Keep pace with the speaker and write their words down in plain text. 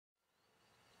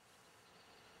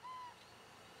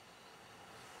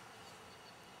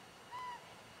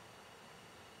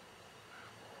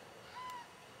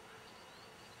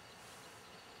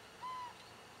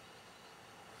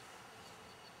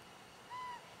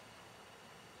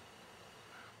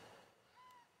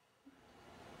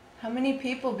How many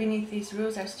people beneath these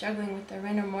roofs are struggling with their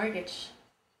rent or mortgage?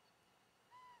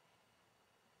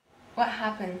 What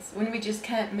happens when we just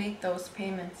can't make those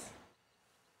payments?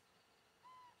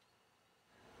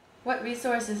 What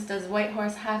resources does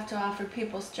Whitehorse have to offer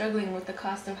people struggling with the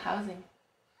cost of housing?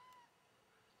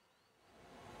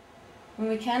 When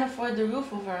we can't afford the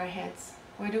roof over our heads,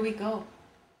 where do we go?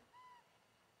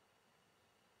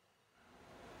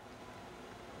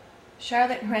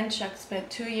 Charlotte Hrenchuk spent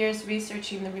 2 years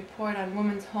researching the report on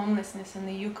women's homelessness in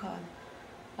the Yukon.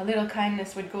 A little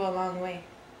kindness would go a long way.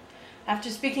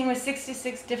 After speaking with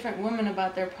 66 different women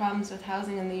about their problems with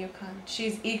housing in the Yukon,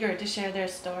 she's eager to share their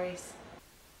stories.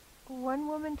 One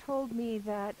woman told me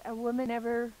that a woman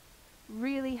never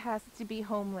really has to be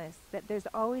homeless, that there's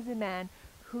always a man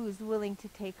who's willing to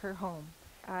take her home.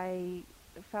 I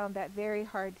found that very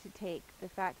hard to take. The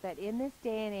fact that in this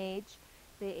day and age,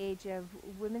 the age of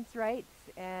women's rights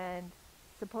and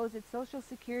supposed social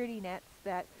security nets,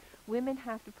 that women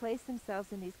have to place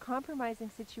themselves in these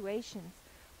compromising situations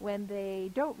when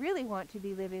they don't really want to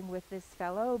be living with this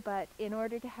fellow, but in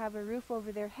order to have a roof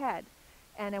over their head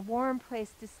and a warm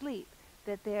place to sleep,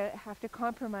 that they have to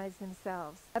compromise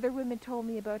themselves. Other women told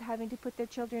me about having to put their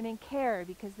children in care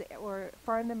because or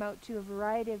farm them out to a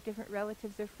variety of different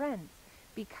relatives or friends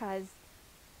because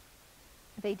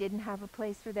they didn't have a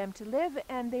place for them to live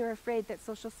and they were afraid that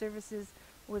social services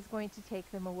was going to take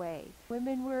them away.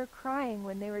 Women were crying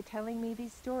when they were telling me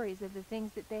these stories of the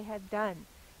things that they had done,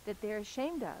 that they're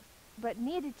ashamed of, but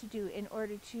needed to do in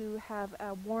order to have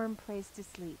a warm place to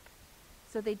sleep.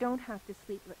 So they don't have to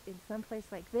sleep in some place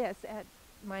like this at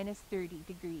minus 30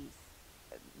 degrees.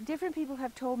 Different people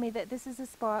have told me that this is a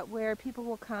spot where people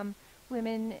will come,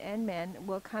 women and men,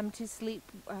 will come to sleep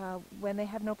when they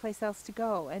have no place else to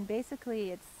go. And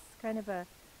basically it's kind of a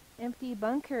empty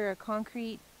bunker, a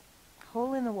concrete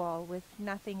hole in the wall with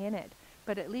nothing in it.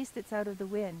 But at least it's out of the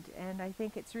wind. And I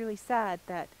think it's really sad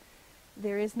that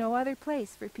there is no other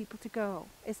place for people to go,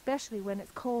 especially when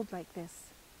it's cold like this.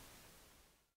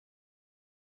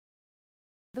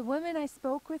 The women I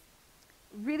spoke with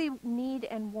really need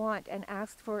and want and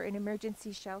asked for an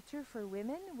emergency shelter for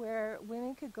women where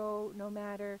women could go no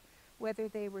matter whether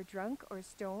they were drunk or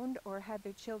stoned or had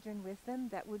their children with them,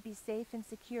 that would be safe and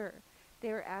secure. They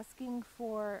were asking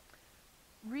for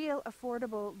real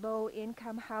affordable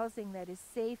low-income housing that is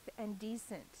safe and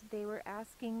decent. They were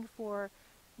asking for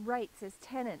rights as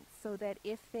tenants so that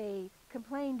if they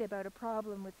complained about a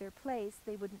problem with their place,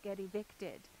 they wouldn't get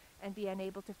evicted and be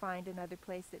unable to find another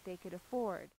place that they could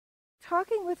afford.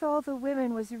 Talking with all the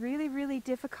women was really, really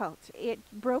difficult. It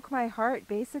broke my heart,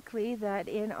 basically, that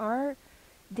in our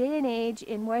day and age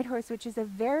in Whitehorse, which is a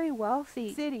very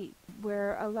wealthy city,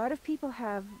 where a lot of people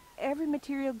have every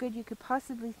material good you could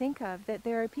possibly think of, that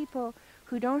there are people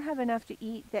who don't have enough to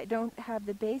eat, that don't have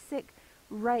the basic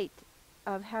right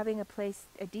of having a place,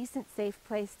 a decent, safe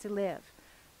place to live.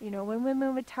 You know, when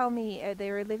women would tell me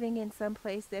they were living in some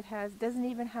place that doesn't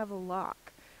even have a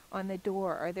lock on the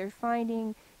door, or they're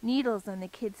finding needles on the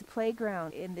kids'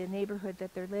 playground in the neighborhood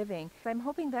that they're living. I'm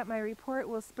hoping that my report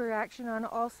will spur action on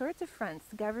all sorts of fronts,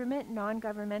 government,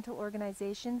 non-governmental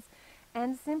organizations,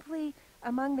 and simply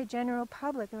among the general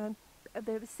public, among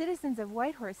the citizens of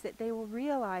Whitehorse, that they will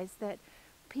realize that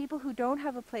people who don't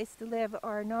have a place to live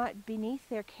are not beneath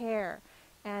their care,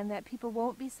 and that people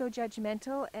won't be so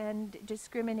judgmental and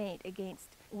discriminate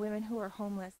against women who are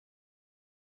homeless.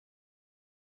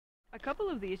 A couple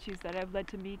of the issues that have led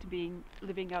to me to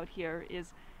living out here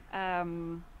is I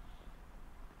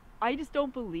just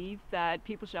don't believe that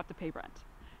people should have to pay rent.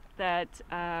 That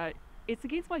it's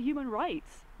against my human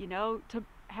rights, you know, to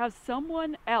have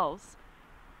someone else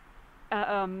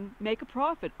make a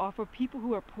profit off of people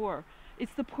who are poor.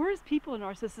 It's the poorest people in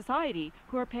our society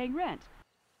who are paying rent.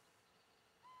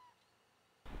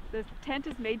 The tent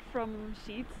is made from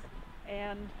sheets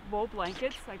and wool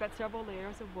blankets. I got several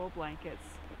layers of wool blankets.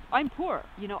 I'm poor,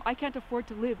 you know, I can't afford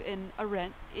to live in a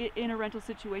rental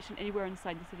situation anywhere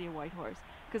inside the city of Whitehorse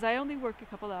because I only work a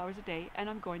couple hours a day and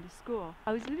I'm going to school.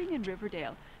 I was living in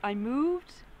Riverdale. I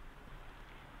moved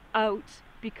out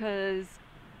because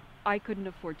I couldn't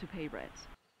afford to pay rent.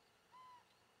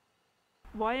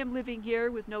 Why I'm living here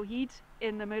with no heat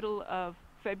in the middle of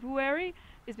February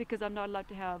is because I'm not allowed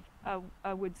to have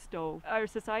a wood stove. Our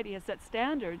society has set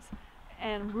standards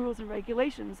and rules and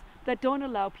regulations that don't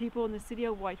allow people in the city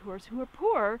of Whitehorse who are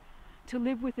poor to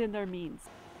live within their means.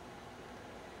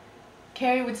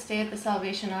 Carrie would stay at the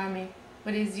Salvation Army,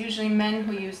 but it is usually men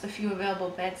who use the few available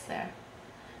beds there.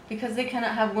 Because they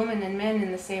cannot have women and men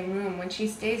in the same room, when she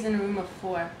stays in a room of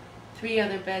 4, 3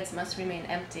 other beds must remain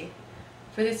empty.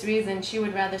 For this reason, she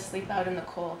would rather sleep out in the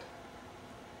cold.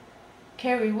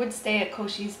 Carrie would stay at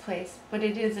Koshi's place, but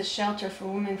it is a shelter for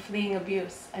women fleeing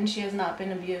abuse, and she has not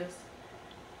been abused.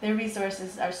 Their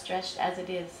resources are stretched as it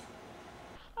is.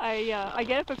 I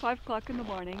get up at 5 o'clock in the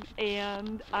morning,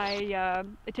 and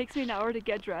it takes me an hour to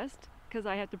get dressed because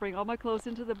I have to bring all my clothes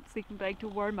into the sleeping bag to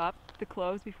warm up the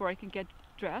clothes before I can get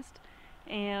dressed.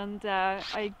 And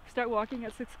I start walking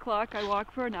at 6 o'clock. I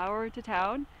walk for an hour to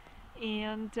town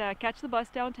and catch the bus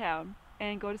downtown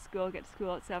and go to school, get to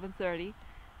school at 7:30.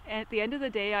 And at the end of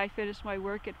the day, I finish my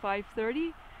work at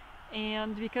 5:30.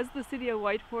 And because the city of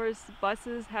Whitehorse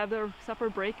buses have their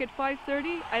supper break at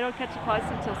 5:30, I don't catch the bus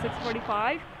until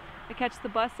 6:45. I catch the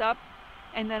bus up,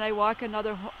 and then I walk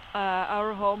another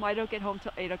hour home. I don't get home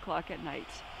till 8 o'clock at night.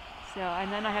 So,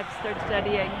 and then I have to start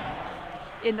studying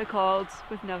in the cold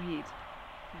with no heat.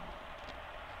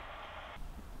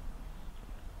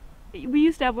 We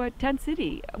used to have a tent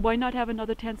city. Why not have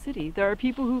another tent city? There are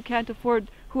people who can't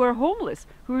afford, who are homeless,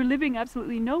 who are living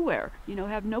absolutely nowhere, you know,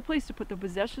 have no place to put their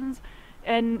possessions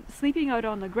and sleeping out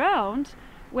on the ground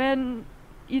when,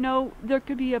 you know, there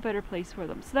could be a better place for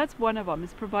them. So that's one of them,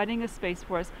 is providing a space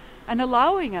for us and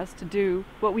allowing us to do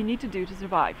what we need to do to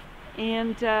survive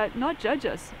and not judge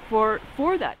us for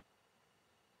that.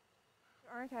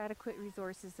 There aren't adequate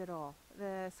resources at all.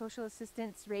 The social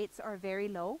assistance rates are very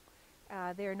low.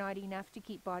 They're not enough to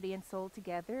keep body and soul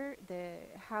together. The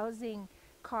housing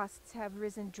costs have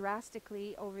risen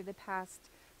drastically over the past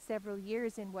several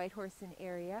years in Whitehorse and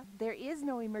area. There is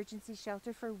no emergency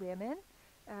shelter for women.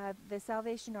 The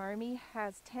Salvation Army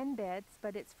has 10 beds,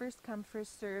 but it's first come,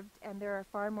 first served, and there are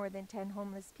far more than 10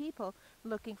 homeless people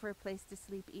looking for a place to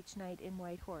sleep each night in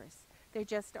Whitehorse. There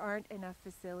just aren't enough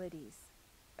facilities.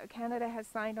 Canada has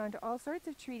signed on to all sorts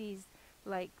of treaties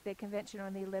like the Convention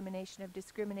on the Elimination of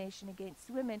Discrimination Against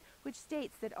Women, which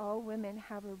states that all women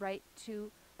have a right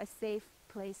to a safe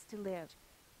place to live.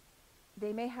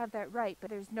 They may have that right, but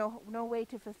there's no way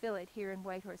to fulfill it here in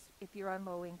Whitehorse if you're on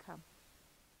low income.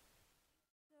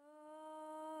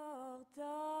 Dors,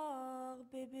 dors,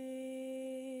 bébé.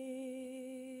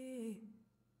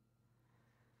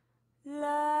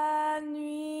 La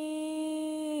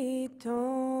nuit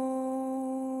tombe.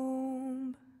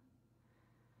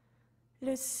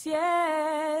 Le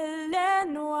ciel est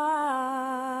noir,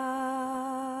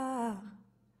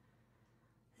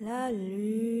 la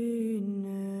lune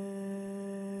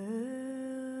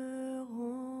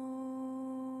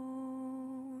ronde.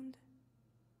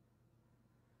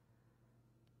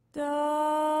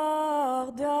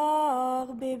 Dors,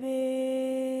 dors,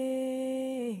 bébé,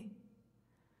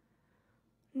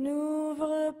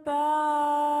 n'ouvre pas